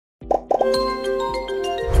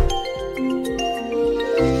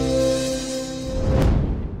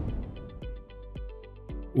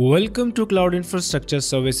Welcome to Cloud Infrastructure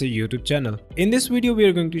Services YouTube channel. In this video, we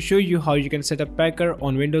are going to show you how you can set up Packer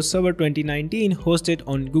on Windows Server 2019 hosted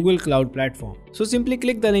on Google Cloud Platform. So simply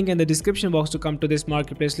click the link in the description box to come to this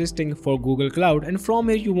marketplace listing for Google Cloud, and from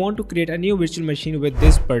here you want to create a new virtual machine with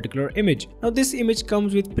this particular image. Now this image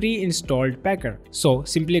comes with pre-installed Packer. So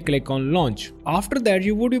simply click on launch. After that,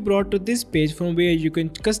 you would be brought to this page from where you can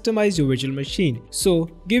customize your virtual machine. So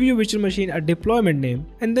give your virtual machine a deployment name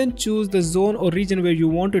and then choose the zone or region where you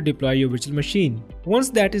want to deploy your virtual machine. Once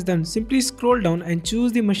that is done, simply scroll down and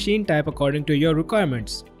choose the machine type according to your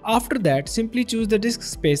requirements. After that, simply choose the disk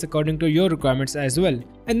space according to your requirements as well.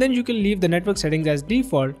 And then you can leave the network settings as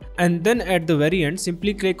default, and then at the very end,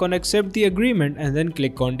 simply click on accept the agreement and then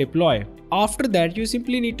click on deploy. After that, you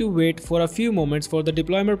simply need to wait for a few moments for the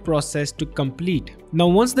deployment process to complete. Now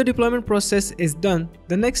once the deployment process is done,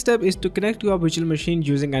 the next step is to connect to our virtual machine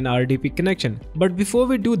using an RDP connection. But before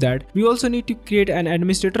we do that, we also need to create an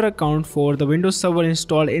administrator account for the Windows Server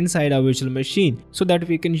installed inside our virtual machine so that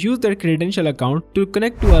we can use that credential account to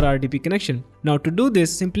connect to our RDP connection. Now to do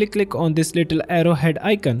this, simply click on this little arrowhead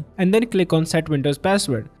icon and then click on set Windows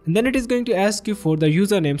password. And then it is going to ask you for the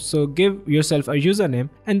username, so give yourself a username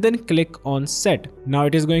and then click on set. Now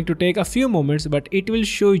it is going to take a few moments, but it will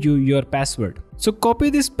show you your password. So copy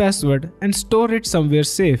this password and store it somewhere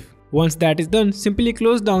safe. Once that is done, simply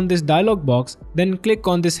close down this dialog box, then click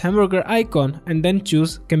on this hamburger icon and then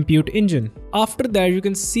choose compute engine. After that, you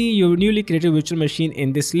can see your newly created virtual machine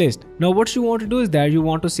in this list. Now what you want to do is that you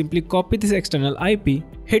want to simply copy this external IP,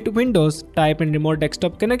 hit Windows, type in remote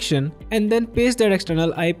desktop connection and then paste that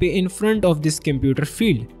external IP in front of this computer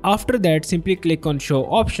field. After that, simply click on show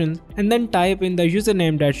options and then type in the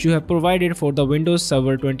username that you have provided for the Windows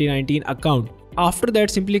Server 2019 account. After that,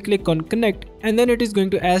 simply click on connect and then it is going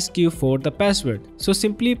to ask you for the password. So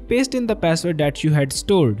simply paste in the password that you had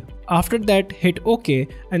stored. After that, hit OK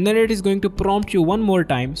and then it is going to prompt you one more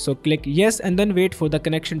time. So click yes and then wait for the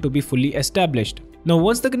connection to be fully established. Now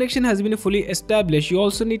once the connection has been fully established, you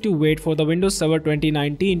also need to wait for the Windows Server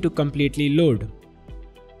 2019 to completely load.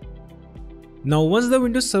 Now once the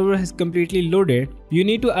Windows Server has completely loaded, you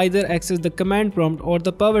need to either access the command prompt or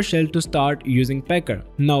the PowerShell to start using Packer.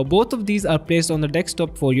 Now both of these are placed on the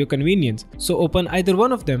desktop for your convenience, so open either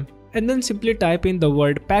one of them and then simply type in the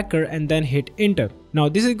word Packer and then hit enter. Now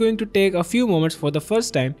this is going to take a few moments for the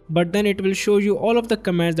first time, but then it will show you all of the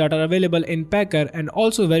commands that are available in Packer and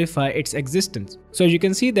also verify its existence. So you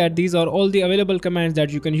can see that these are all the available commands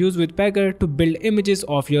that you can use with Packer to build images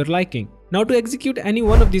of your liking. Now to execute any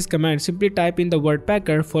one of these commands, simply type in the word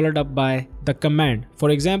Packer followed up by the command.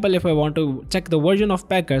 For example, if I want to check the version of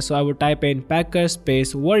Packer, so I would type in Packer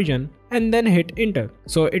space version and then hit enter.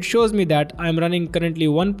 So it shows me that I am running currently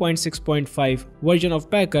 1.6.5 version of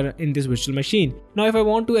Packer in this virtual machine. Now if I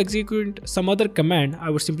want to execute some other command, I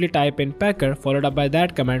would simply type in Packer followed up by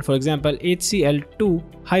that command, for example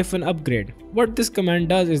HCL2-upgrade. What this command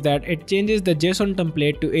does is that it changes the JSON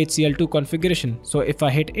template to HCL2 configuration. So if I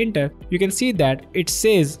hit enter, you can see that it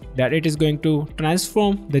says that it is going to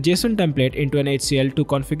transform the JSON template into an HCL2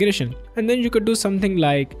 configuration. And then you could do something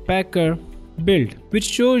like Packer build, which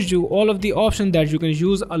shows you all of the options that you can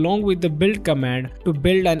use along with the build command to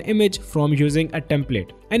build an image from using a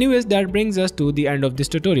template. Anyways, that brings us to the end of this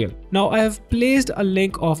tutorial. Now I have placed a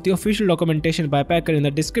link of the official documentation by Packer in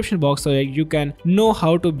the description box so that you can know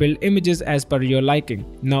how to build images as per your liking.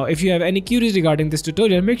 Now if you have any queries regarding this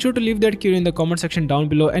tutorial, make sure to leave that query in the comment section down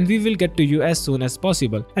below and we will get to you as soon as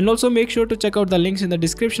possible. And also make sure to check out the links in the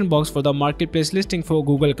description box for the marketplace listing for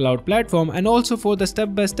Google Cloud Platform and also for the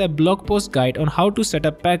step-by-step blog post guide on how to set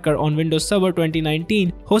up Packer on Windows Server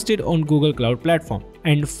 2019 hosted on Google Cloud Platform.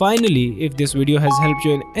 And finally, if this video has helped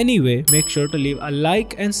you in any way, make sure to leave a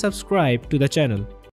like and subscribe to the channel.